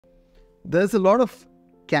There's a lot of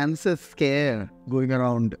cancer scare going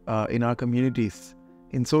around in our communities,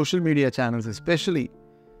 in social media channels especially.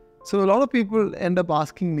 So a lot of people end up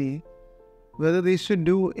asking me whether they should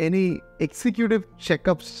do any executive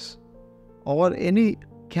checkups or any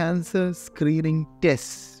cancer screening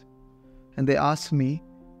tests. And they ask me,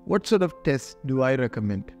 what sort of tests do I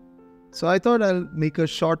recommend? So I thought I'll make a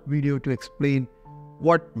short video to explain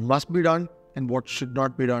what must be done and what should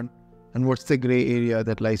not be done, and what's the gray area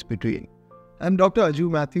that lies between. I'm Dr. Aju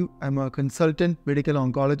Mathew. I'm a consultant medical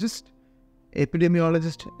oncologist,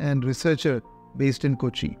 epidemiologist, and researcher based in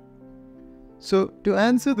Kochi. So to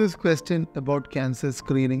answer this question about cancer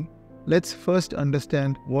screening, let's first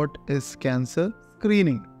understand what is cancer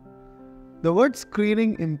screening. The word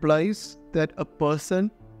screening implies that a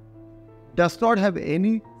person does not have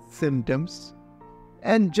any symptoms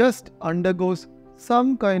and just undergoes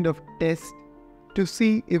some kind of test to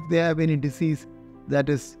see if they have any disease that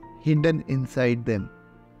is hidden inside them.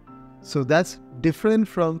 So that's different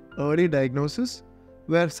from early diagnosis,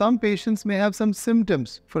 where some patients may have some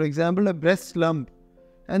symptoms, for example a breast lump,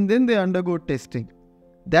 and then they undergo testing.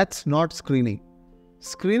 That's not screening.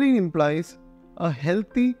 Screening implies a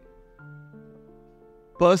healthy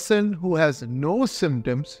person who has no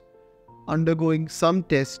symptoms undergoing some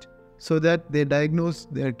test so that they diagnose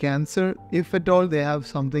their cancer, if at all they have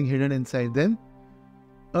something hidden inside them,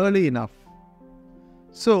 early enough.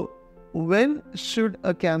 So, when should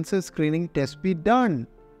a cancer screening test be done?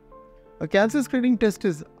 A cancer screening test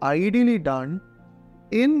is ideally done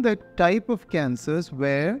in the type of cancers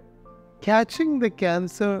where catching the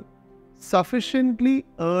cancer sufficiently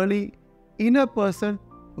early in a person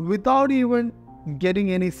without even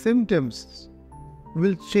getting any symptoms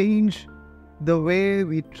will change the way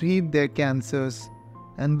we treat their cancers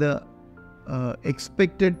and the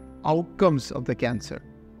expected outcomes of the cancer.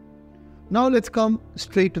 Now let's come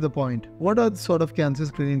straight to the point. What are the sort of cancer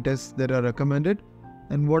screening tests that are recommended,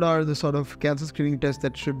 and what are the sort of cancer screening tests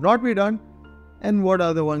that should not be done, and what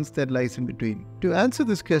are the ones that lies in between? To answer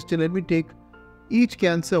this question, let me take each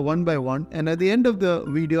cancer one by one, and at the end of the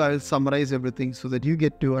video I'll summarize everything so that you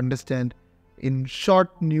get to understand in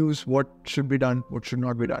short news what should be done, what should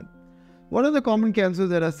not be done. What are the common cancers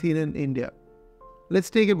that are seen in India? Let's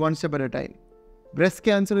take it one step at a time. Breast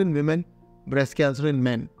cancer in women, breast cancer in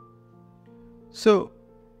men. So,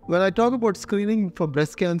 when I talk about screening for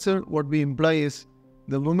breast cancer, what we imply is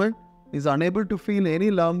the woman is unable to feel any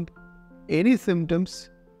lump, any symptoms,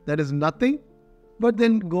 that is nothing, but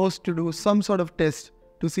then goes to do some sort of test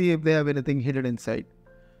to see if they have anything hidden inside.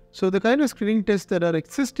 So, the kind of screening tests that are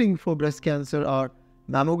existing for breast cancer are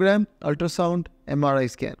mammogram, ultrasound, MRI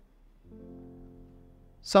scan.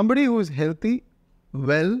 Somebody who is healthy,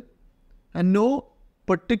 well, and no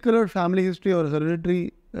particular family history or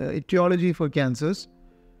hereditary etiology for cancers,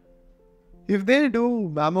 if they do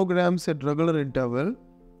mammograms at regular interval,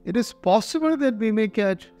 it is possible that we may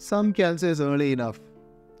catch some cancers early enough.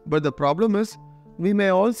 But the problem is, we may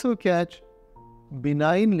also catch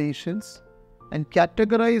benign lesions and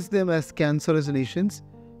categorize them as cancerous lesions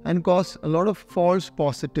and cause a lot of false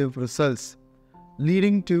positive results,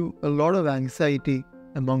 leading to a lot of anxiety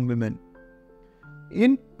among women.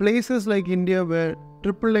 In places like India, where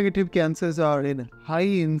triple negative cancers are in high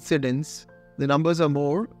incidence, the numbers are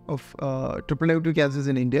more of triple negative cancers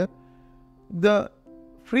in India, the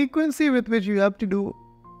frequency with which you have to do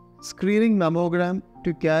screening mammogram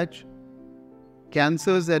to catch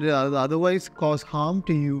cancers that otherwise cause harm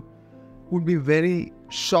to you would be very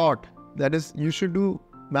short. That is, you should do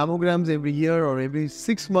mammograms every year or every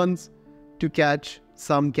 6 months to catch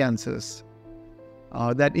some cancers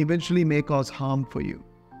that eventually may cause harm for you.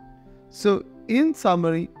 So, in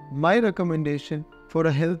summary, my recommendation for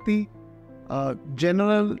a healthy,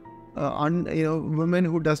 general, woman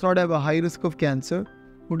who does not have a high risk of cancer,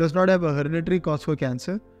 who does not have a hereditary cause for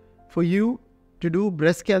cancer, for you to do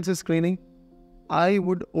breast cancer screening, I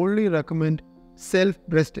would only recommend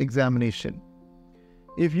self-breast examination.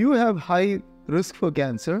 If you have high risk for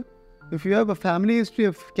cancer, if you have a family history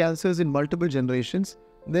of cancers in multiple generations,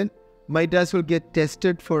 then might as well get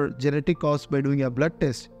tested for genetic cause by doing a blood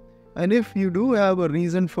test. And if you do have a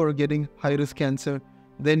reason for getting high-risk cancer,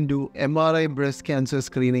 then do MRI breast cancer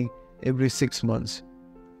screening every 6 months.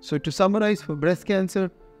 So to summarize, for breast cancer,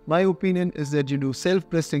 my opinion is that you do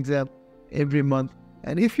self-breast exam every month.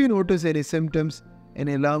 And if you notice any symptoms,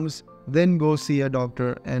 any lumps, then go see a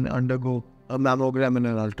doctor and undergo a mammogram and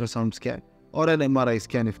an ultrasound scan or an MRI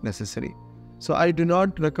scan if necessary. So I do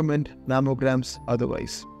not recommend mammograms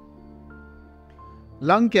otherwise.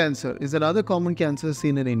 Lung cancer is another common cancer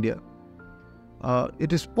seen in India.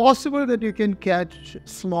 It is possible that you can catch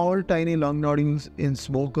small tiny lung nodules in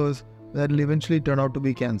smokers that will eventually turn out to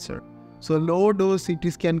be cancer. So low dose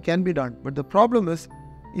CT scan can be done. But the problem is,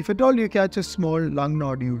 if at all you catch a small lung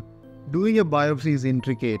nodule, doing a biopsy is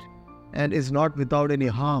intricate and is not without any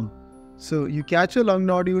harm. So you catch a lung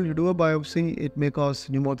nodule, you do a biopsy, it may cause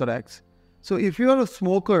pneumothorax. So if you are a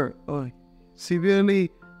smoker or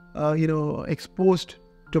severely exposed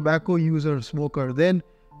tobacco user, smoker, then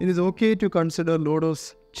it is okay to consider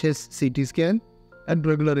low-dose chest CT scan at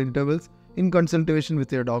regular intervals in consultation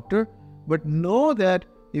with your doctor. But know that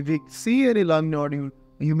if you see any lung nodule,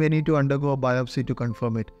 you may need to undergo a biopsy to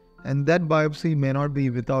confirm it. And that biopsy may not be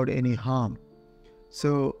without any harm.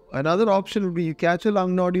 So another option would be you catch a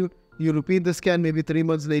lung nodule, you repeat the scan maybe 3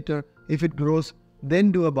 months later. If it grows,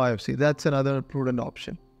 then do a biopsy. That's another prudent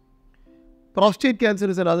option. Prostate cancer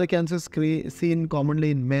is another cancer seen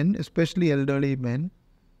commonly in men, especially elderly men.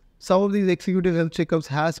 Some of these executive health checkups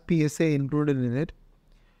has PSA included in it.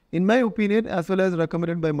 In my opinion, as well as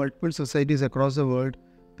recommended by multiple societies across the world,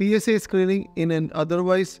 PSA screening in an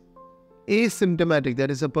otherwise asymptomatic,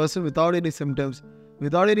 that is a person without any symptoms,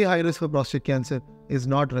 without any high risk for prostate cancer, is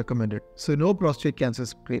not recommended. So no prostate cancer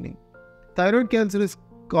screening. Thyroid cancer is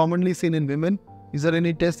commonly seen in women. Is there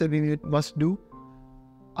any test that we must do?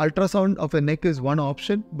 Ultrasound of a neck is one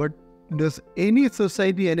option, but does any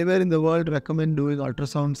society anywhere in the world recommend doing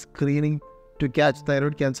ultrasound screening to catch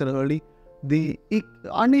thyroid cancer early? The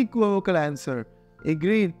unequivocal answer,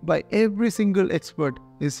 agreed by every single expert,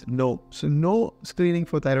 is no. So no screening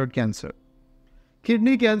for thyroid cancer.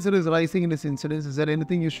 Kidney cancer is rising in its incidence. Is there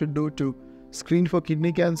anything you should do to screen for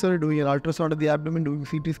kidney cancer? Doing an ultrasound of the abdomen, doing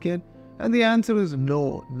CT scan? And the answer is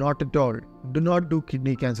no, not at all. Do not do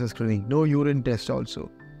kidney cancer screening. No urine test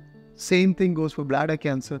also. Same thing goes for bladder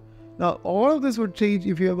cancer. Now, all of this would change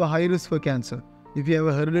if you have a high risk for cancer. If you have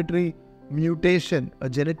a hereditary mutation, a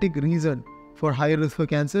genetic reason for high risk for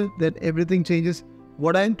cancer, then everything changes.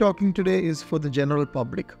 What I am talking today is for the general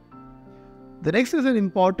public. The next is an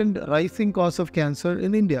important rising cause of cancer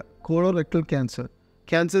in India, colorectal cancer.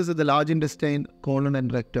 Cancers of the large intestine, colon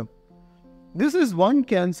and rectum. This is one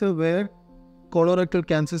cancer where colorectal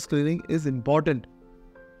cancer screening is important.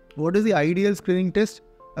 What is the ideal screening test?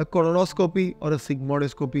 A colonoscopy or a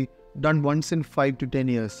sigmoidoscopy done once in 5 to 10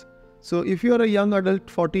 years. So if you are a young adult,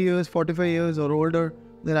 40 years, 45 years or older,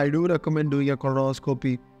 then I do recommend doing a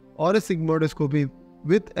colonoscopy or a sigmoidoscopy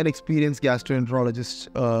with an experienced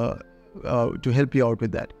gastroenterologist to help you out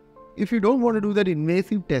with that. If you don't want to do that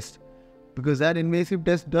invasive test, because that invasive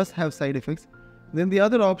test does have side effects, then the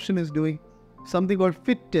other option is doing something called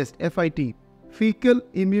FIT test, FIT, fecal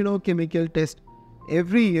immunochemical test,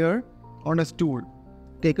 every year on a stool.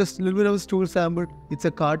 Take a little bit of a stool sample, it's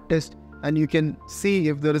a card test, and you can see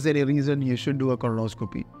if there is any reason you should do a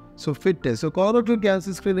colonoscopy. So FIT test. So colorectal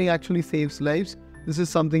cancer screening actually saves lives. This is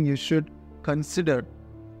something you should consider.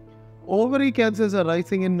 Ovary cancers are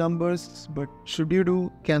rising in numbers, but should you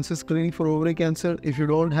do cancer screening for ovary cancer if you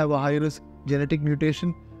don't have a high risk genetic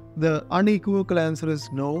mutation? The unequivocal answer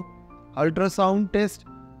is no. Ultrasound test,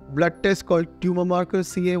 blood test called tumor marker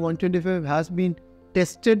CA125 has been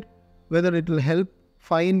tested whether it will help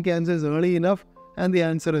find cancers early enough, and the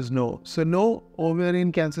answer is no. So no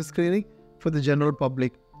ovarian cancer screening for the general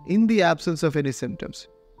public in the absence of any symptoms.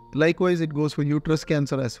 Likewise, it goes for uterus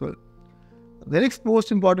cancer as well. The next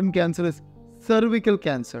most important cancer is cervical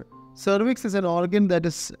cancer. Cervix is an organ that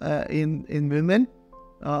is in women,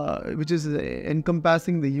 which is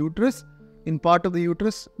encompassing the uterus, in part of the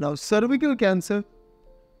uterus. Now, cervical cancer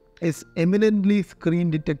is eminently screen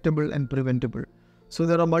detectable and preventable. So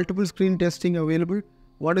there are multiple screen testing available.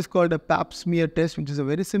 One is called a pap smear test, which is a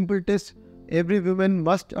very simple test. Every woman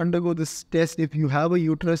must undergo this test if you have a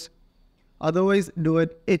uterus. Otherwise, do an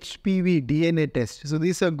HPV DNA test. So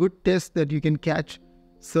these are good tests that you can catch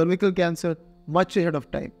cervical cancer much ahead of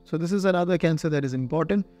time. So this is another cancer that is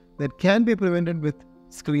important that can be prevented with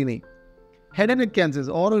screening. Head and neck cancers,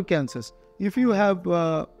 oral cancers. If you have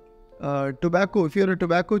tobacco, if you're a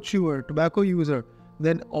tobacco chewer, tobacco user,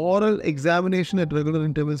 then oral examination at regular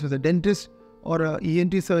intervals with a dentist or an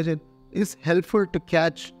ENT surgeon is helpful to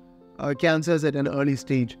catch cancers at an early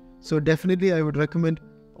stage. So definitely I would recommend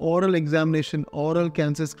oral examination, oral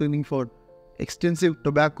cancer screening for extensive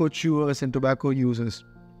tobacco chewers and tobacco users.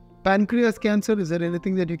 Pancreas cancer, is there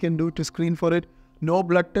anything that you can do to screen for it? No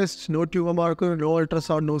blood tests, no tumor marker, no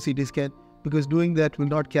ultrasound, no CT scan, because doing that will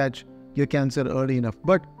not catch your cancer early enough.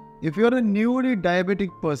 But if you're a newly diabetic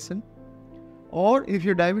person, or if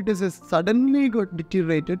your diabetes has suddenly got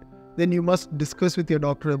deteriorated, then you must discuss with your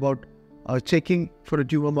doctor about checking for a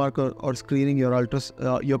tumor marker or screening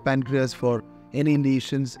your pancreas for any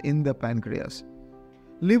lesions in the pancreas.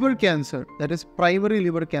 Liver cancer, that is primary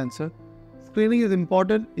liver cancer, screening is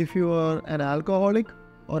important if you are an alcoholic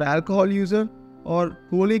or alcohol user or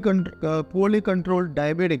poorly controlled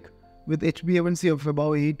diabetic with HbA1c of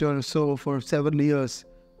above 8 or so for several years,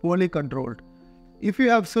 poorly controlled. If you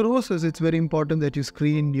have cirrhosis, it's very important that you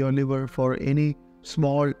screen your liver for any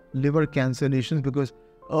small liver cancer lesions, because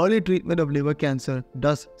early treatment of liver cancer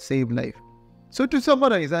does save life. So to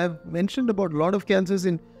summarize, I have mentioned about a lot of cancers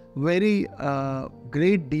in very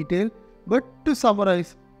great detail, but to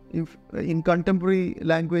summarize, if in contemporary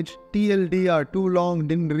language, TLDR, too long,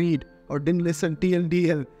 didn't read or didn't listen,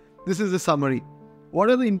 TLDL, this is the summary. What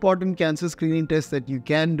are the important cancer screening tests that you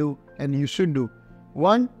can do and you should do?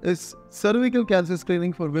 One is cervical cancer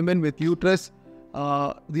screening for women with uterus.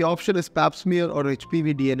 The option is pap smear or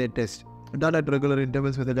HPV DNA test, done at regular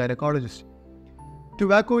intervals with a gynecologist.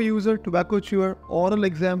 Tobacco user, tobacco chewer, oral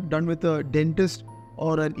exam done with a dentist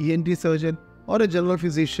or an ENT surgeon or a general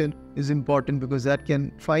physician is important, because that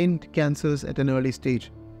can find cancers at an early stage.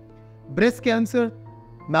 Breast cancer,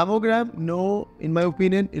 mammogram, no, in my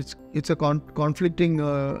opinion, it's a conflicting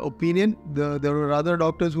opinion. There are other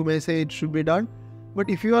doctors who may say it should be done. But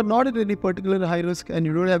if you are not at any particular high risk and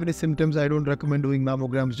you don't have any symptoms, I don't recommend doing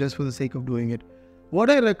mammograms just for the sake of doing it. What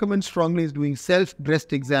I recommend strongly is doing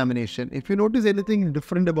self-breast examination. If you notice anything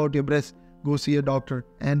different about your breast, go see a doctor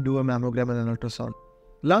and do a mammogram and an ultrasound.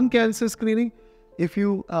 Lung cancer screening, if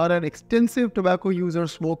you are an extensive tobacco user,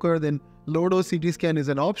 smoker, then low-dose CT scan is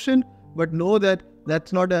an option, but know that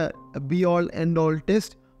that's not a be-all, end-all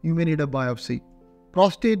test. You may need a biopsy.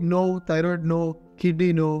 Prostate, no. Thyroid, no.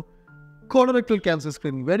 Kidney, no. Colorectal cancer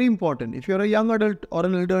screening, very important. If you're a young adult or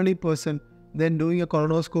an elderly person, then doing a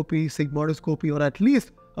colonoscopy, sigmoidoscopy, or at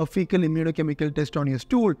least a fecal immunochemical test on your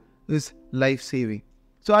stool is life-saving.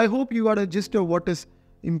 So I hope you got a gist of what is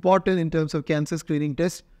important in terms of cancer screening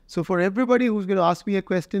tests. So for everybody who's going to ask me a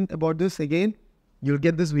question about this, again, you'll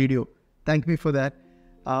get this video. Thank me for that.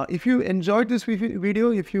 If you enjoyed this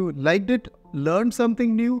video, if you liked it, learned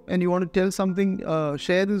something new, and you want to tell something,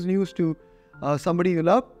 share this news to somebody you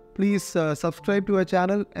love, please subscribe to our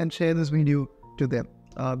channel and share this video to them.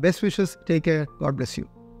 Best wishes. Take care. God bless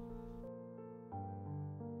you.